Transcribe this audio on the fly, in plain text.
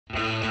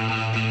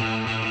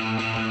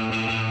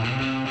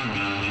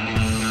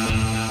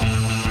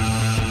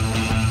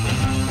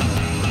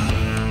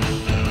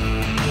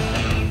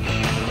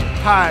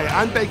Hi,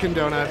 I'm Bacon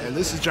Donut, and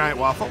this is Giant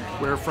Waffle.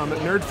 We're from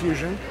Nerd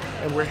Fusion,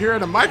 and we're here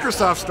at a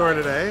Microsoft store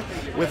today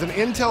with an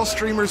Intel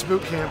Streamers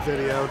Bootcamp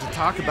video to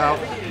talk about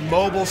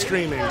mobile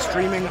streaming,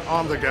 streaming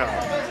on the go.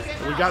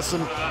 And we got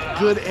some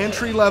good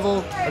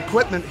entry-level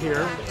equipment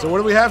here. So what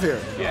do we have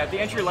here? Yeah, the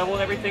entry level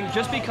and everything,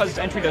 just because it's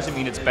entry doesn't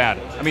mean it's bad.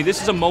 I mean,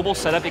 this is a mobile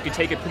setup. You can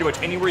take it pretty much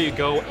anywhere you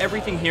go.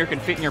 Everything here can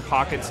fit in your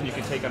pockets, and you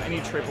can take on any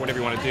trip or whatever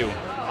you want to do.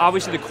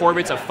 Obviously, the core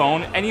bit's a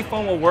phone. Any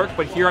phone will work,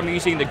 but here I'm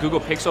using the Google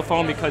Pixel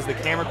phone because the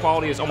camera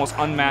quality is almost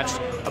unmatched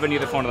of any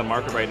other phone on the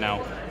market right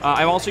now.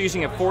 I'm also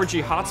using a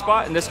 4G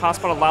hotspot, and this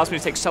hotspot allows me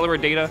to take cellular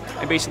data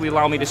and basically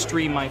allow me to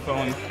stream my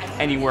phone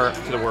anywhere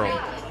to the world.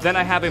 Then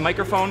I have a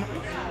microphone.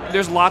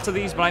 There's lots of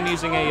these, but I'm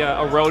using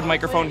a Rode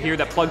microphone here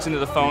that plugs into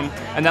the phone,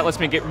 and that lets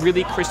me get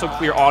really crystal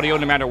clear audio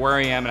no matter where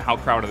I am and how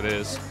crowded it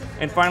is.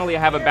 And finally, I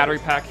have a battery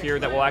pack here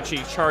that will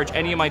actually charge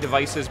any of my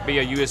devices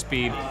via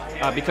USB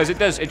because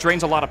it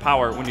drains a lot of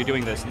power when you're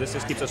doing this. This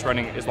just keeps us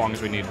running as long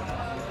as we need.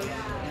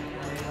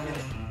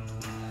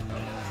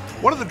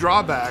 One of the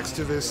drawbacks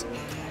to this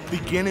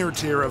beginner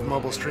tier of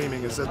mobile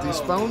streaming is that these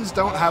phones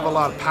don't have a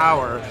lot of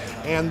power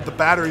and the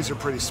batteries are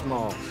pretty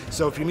small.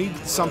 So if you need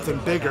something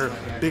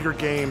bigger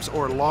games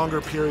or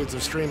longer periods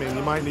of streaming,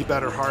 you might need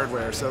better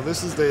hardware. So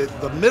this is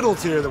the middle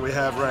tier that we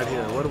have right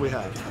here. What do we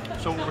have?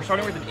 So we're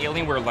starting with an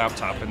Alienware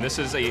laptop, and this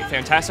is a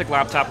fantastic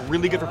laptop,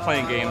 really good for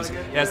playing games. It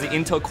has the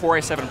Intel Core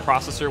i7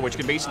 processor, which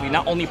can basically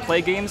not only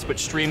play games, but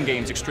stream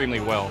games extremely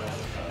well.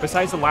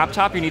 Besides the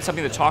laptop, you need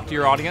something to talk to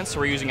your audience, so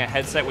we're using a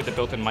headset with a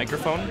built-in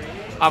microphone.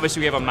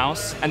 Obviously, we have a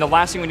mouse, and the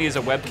last thing we need is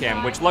a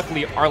webcam, which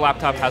luckily our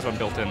laptop has one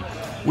built in.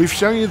 We've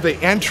shown you the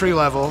entry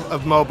level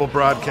of mobile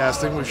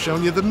broadcasting. We've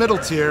shown you the middle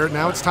tier.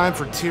 Now it's time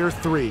for tier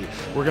 3.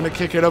 We're going to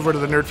kick it over to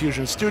the Nerd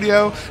Fusion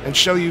studio and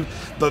show you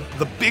the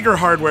bigger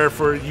hardware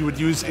for you would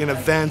use in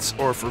events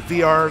or for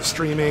VR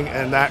streaming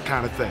and that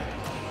kind of thing.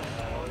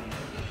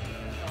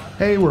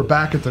 Hey, we're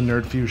back at the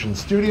Nerd Fusion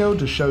studio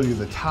to show you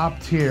the top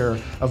tier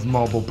of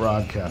mobile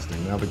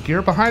broadcasting. Now the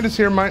gear behind us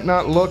here might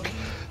not look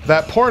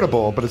that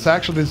portable, but it's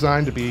actually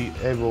designed to be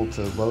able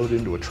to load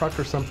into a truck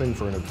or something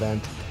for an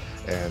event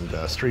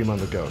and stream on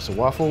the go. So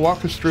Waffle,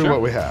 walk us through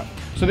what we have.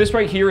 So this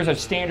right here is a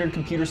standard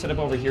computer setup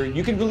over here.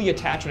 You can really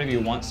attach whatever you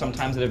want.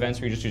 Sometimes at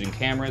events where you're just using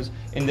cameras.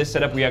 In this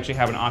setup, we actually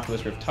have an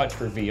Oculus Rift Touch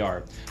for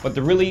VR. But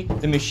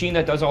the machine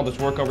that does all this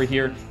work over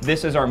here,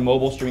 this is our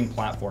mobile streaming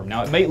platform.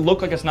 Now, it may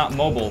look like it's not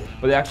mobile,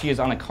 but it actually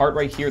is on a cart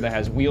right here that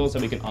has wheels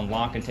that we can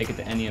unlock and take it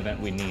to any event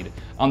we need.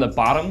 On the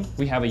bottom,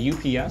 we have a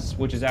UPS,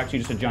 which is actually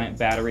just a giant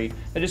battery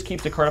that just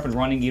keeps the cart up and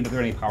running even if there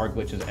are any power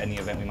glitches at any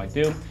event we might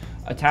do.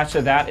 Attached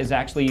to that is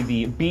actually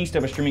the beast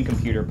of a streaming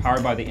computer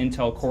powered by the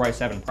Intel Core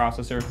i7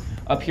 processor.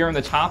 Up here on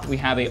the top, we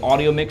have an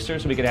audio mixer,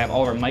 so we could have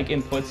all of our mic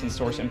inputs and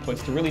source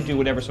inputs to really do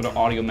whatever sort of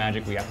audio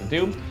magic we have to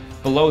do.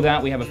 Below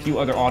that, we have a few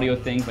other audio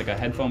things like a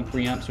headphone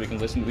preamp so we can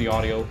listen to the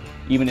audio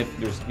even if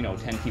there's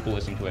 10 people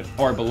listening to it.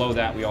 Or below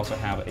that, we also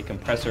have a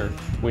compressor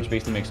which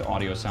basically makes the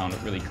audio sound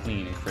really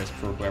clean and crisp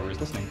for whoever is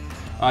listening.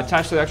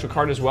 Attached to the actual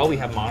card as well, we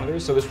have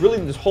monitors. So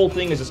this whole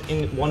thing is just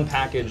in one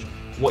package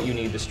what you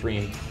need to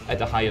stream at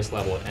the highest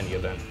level at any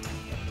event.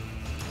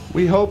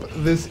 We hope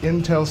this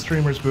Intel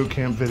Streamers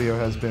Bootcamp video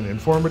has been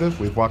informative.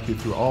 We've walked you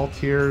through all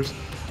tiers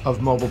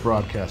of mobile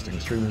broadcasting,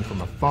 streaming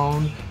from a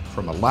phone,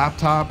 from a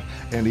laptop,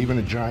 and even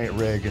a giant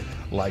rig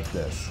like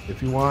this.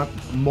 If you want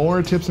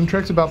more tips and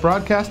tricks about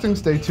broadcasting,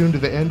 stay tuned to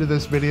the end of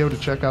this video to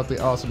check out the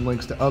awesome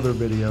links to other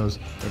videos,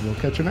 and we'll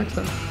catch you next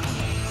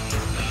time.